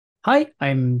Hi,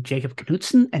 I'm Jakob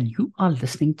Knutzen, and you are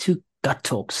listening to Gut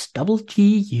Talks, double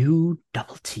G U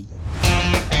double T.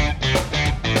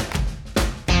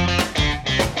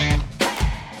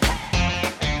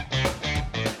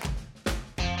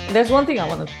 There's one thing I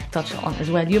want to touch on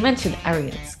as well. You mentioned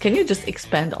arrogance. Can you just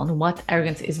expand on what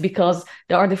arrogance is? Because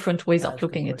there are different ways of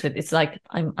looking at it. It's like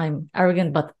I'm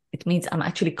arrogant, but it means I'm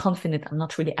actually confident. I'm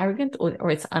not really arrogant,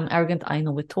 or it's I'm arrogant, I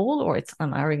know it all, or it's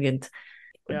I'm arrogant.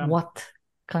 Yeah. What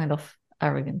kind of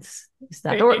arrogance is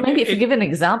that? It, Or maybe it, if you it, give an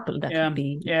example, that yeah, would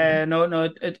be. yeah, no,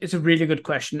 it's a really good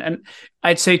question, and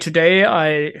I'd say today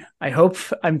I hope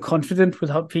I'm confident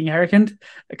without being arrogant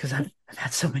because I've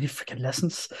had so many freaking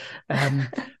lessons.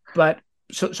 But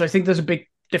so I think there's a big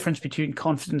difference between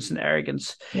confidence and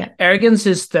arrogance. Yeah. Arrogance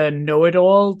is the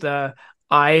know-it-all, the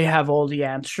I have all the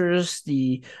answers,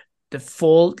 the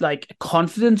full like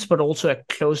confidence, but also a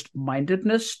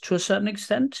closed-mindedness to a certain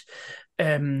extent.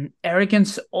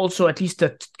 Arrogance also, at least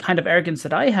the kind of arrogance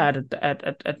that I had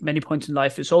at many points in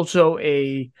life, is also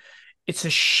it's a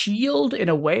shield in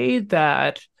a way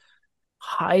that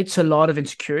hides a lot of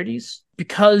insecurities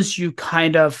because you're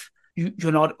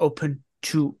not open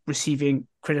to receiving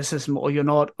criticism, or you're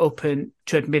not open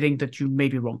to admitting that you may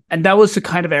be wrong. And that was the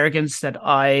kind of arrogance that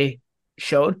I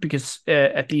showed because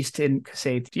at least in,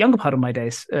 say, the younger part of my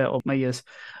days, of my years,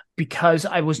 because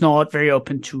I was not very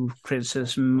open to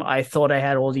criticism. I thought I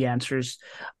had all the answers.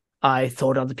 I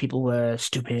thought other people were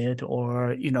stupid,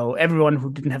 or everyone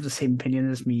who didn't have the same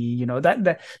opinion as me.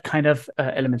 That kind of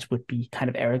elements would be kind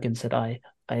of arrogance that I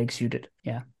exuded.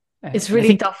 Yeah, It's and I really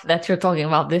think tough that you're talking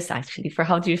about this actually. For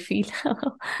how do you feel?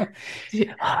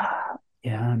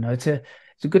 yeah, no, it's a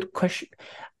good question.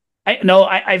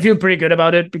 I feel pretty good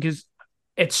about it because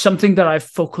it's something that I've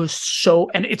focused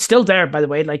and it's still there, by the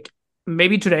way. Like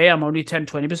maybe today I'm only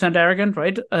 10-20% arrogant,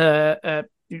 right?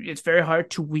 It's very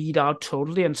hard to weed out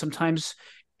totally, and sometimes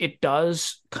it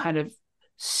does kind of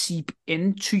seep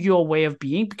into your way of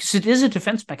being because it is a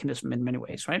defense mechanism in many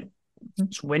ways, right?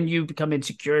 So when you become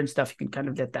insecure and stuff, you can kind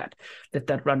of let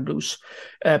that run loose.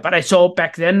 But I saw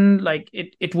back then, like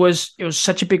it was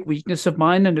such a big weakness of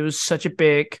mine, and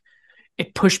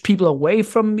it pushed people away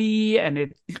from me, and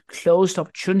it closed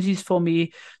opportunities for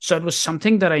me. So it was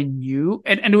something that I knew,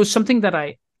 and it was something that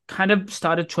I kind of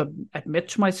started to admit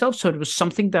to myself. So it was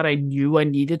something that I knew I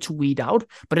needed to weed out,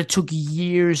 but it took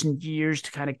years and years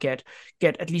to kind of get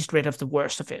at least rid of the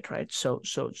worst of it, right? So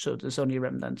there's only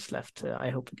remnants left. I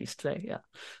hope at least today, yeah.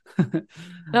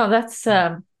 No, that's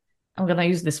I'm gonna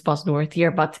use this buzzword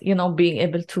here, but being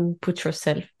able to put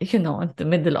yourself, in the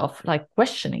middle of like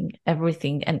questioning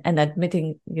everything and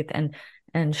admitting it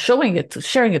and sharing it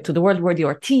to the world with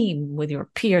your team, with your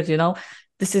peers,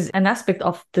 this is an aspect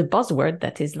of the buzzword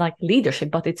that is like leadership,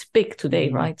 but it's big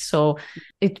today, right? So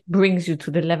it brings you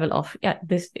to the level of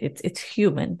it's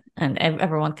human, and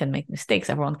everyone can make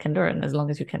mistakes, everyone can learn, as long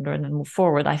as you can learn and move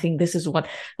forward. I think this is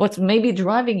what's maybe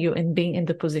driving you in being in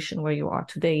the position where you are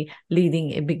today,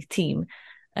 leading a big team,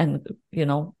 and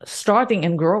starting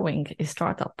and growing a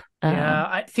startup. Yeah,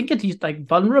 I think at least like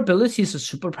vulnerability is a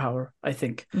superpower. I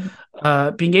think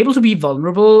being able to be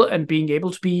vulnerable and being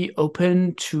able to be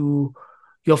open to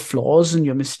your flaws and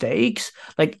your mistakes.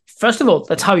 Like, first of all,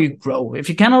 that's how you grow. If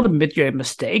you cannot admit your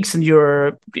mistakes, and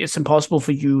it's impossible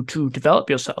for you to develop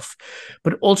yourself.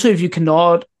 But also, if you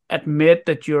cannot admit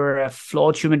that you're a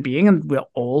flawed human being, and we're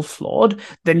all flawed,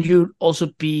 then you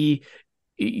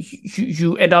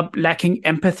end up lacking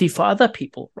empathy for other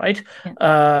people, right?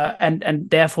 Yeah. And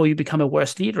therefore you become a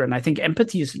worse leader. And I think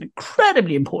empathy is an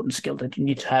incredibly important skill that you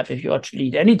need to have if you are to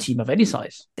lead any team of any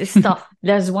size. It's tough.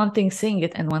 There's one thing saying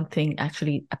it and one thing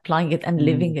actually applying it and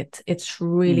living it. It's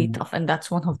really tough. And that's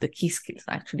one of the key skills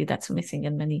actually that's missing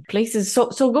in many places.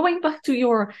 So going back to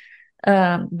your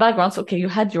backgrounds, okay, you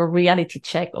had your reality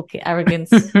check, okay, arrogance,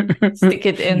 stick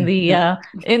it in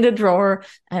the drawer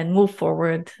and move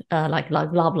forward, like blah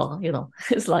blah,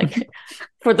 it's like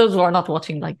for those who are not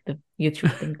watching like the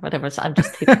YouTube thing, whatever, so I've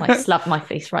just slapped my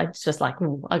face, right? It's just like,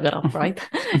 ooh, I got up, right?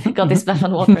 Got this splash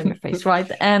of water in your face,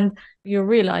 right? And you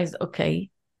realize,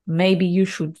 okay, maybe you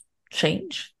should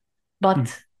change,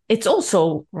 but it's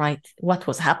also right what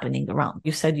was happening around.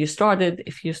 You said you started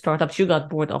a few startups, you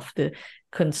got bored of the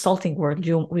consulting world,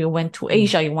 you went to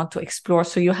Asia, you want to explore,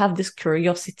 so you have this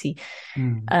curiosity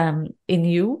in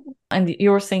you, and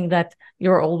you're saying that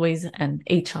you're always an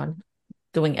HR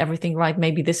doing everything right.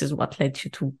 Maybe this is what led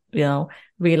you to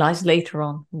realize later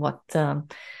on what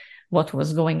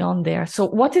was going on there. So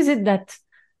what is it that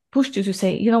pushed you to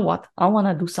say, you know what, I want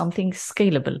to do something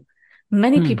scalable,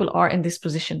 Many people are in this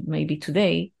position maybe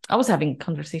today. I was having a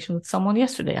conversation with someone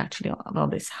yesterday actually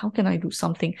about this. How can I do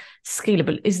something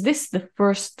scalable? Is this the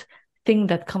first thing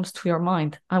that comes to your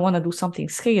mind? I want to do something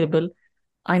scalable.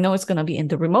 I know it's going to be in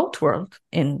the remote world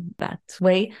in that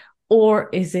way. Or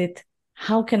is it,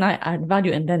 how can I add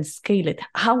value and then scale it?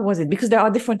 How was it? Because there are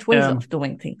different ways of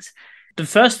doing things. The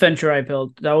first venture I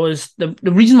built, that was the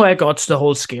reason why I got to the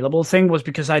whole scalable thing was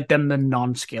because I'd done the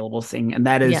non-scalable thing, and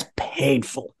that is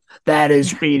painful. That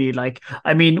is really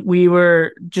we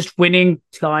were just winning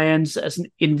clients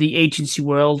in the agency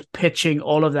world, pitching,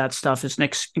 all of that stuff is an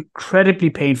incredibly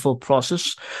painful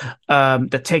process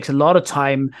that takes a lot of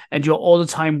time, and you're all the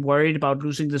time worried about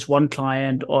losing this one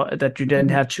client or that you then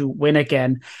have to win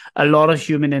again. A lot of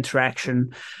human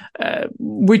interaction,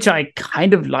 which I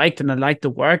kind of liked, and I liked the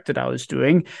work that I was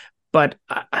doing. But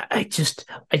I just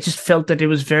felt that it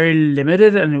was very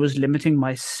limited, and it was limiting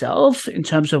myself in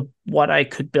terms of what I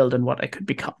could build and what I could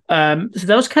become. So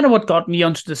that was kind of what got me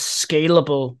onto the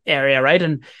scalable area, right?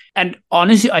 And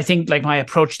honestly, I think my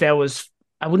approach there was,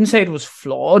 I wouldn't say it was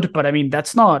flawed, but I mean,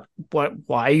 that's not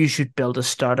why you should build a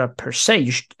startup per se.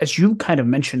 You should, as you kind of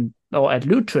mentioned, or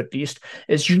allude to at least,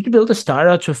 is you should build a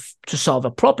startup to solve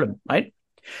a problem, right?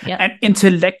 Yeah. And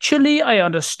intellectually, I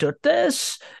understood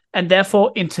this. And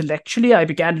therefore, intellectually, I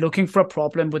began looking for a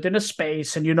problem within a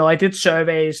space. And, I did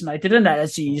surveys and I did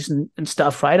analyses and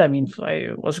stuff, right? I mean, I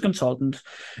was a consultant.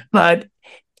 But,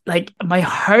 my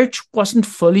heart wasn't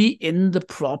fully in the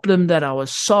problem that I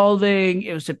was solving.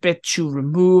 It was a bit too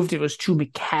removed. It was too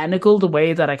mechanical, the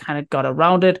way that I kind of got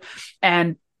around it.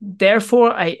 And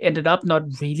therefore, I ended up not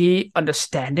really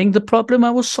understanding the problem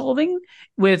I was solving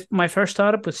with my first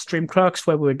startup, with Streamcrux,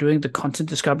 where we were doing the content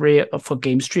discovery for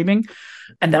game streaming.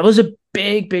 And that was a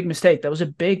big, big mistake. That was a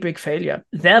big, big failure.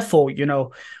 Therefore,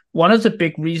 one of the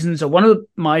big reasons, or one of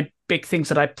my big things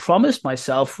that I promised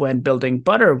myself when building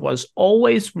Butter, was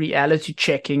always reality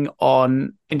checking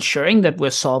on ensuring that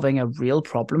we're solving a real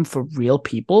problem for real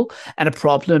people, and a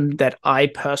problem that I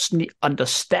personally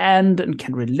understand and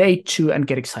can relate to and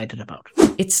get excited about.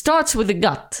 It starts with the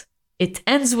gut. It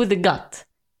ends with the gut.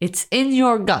 It's in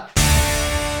your gut.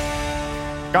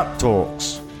 Gut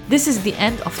Talks. This is the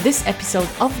end of this episode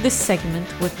of this segment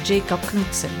with Jakob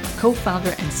Knutzen,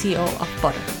 co-founder and CEO of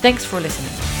Butter. Thanks for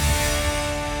listening.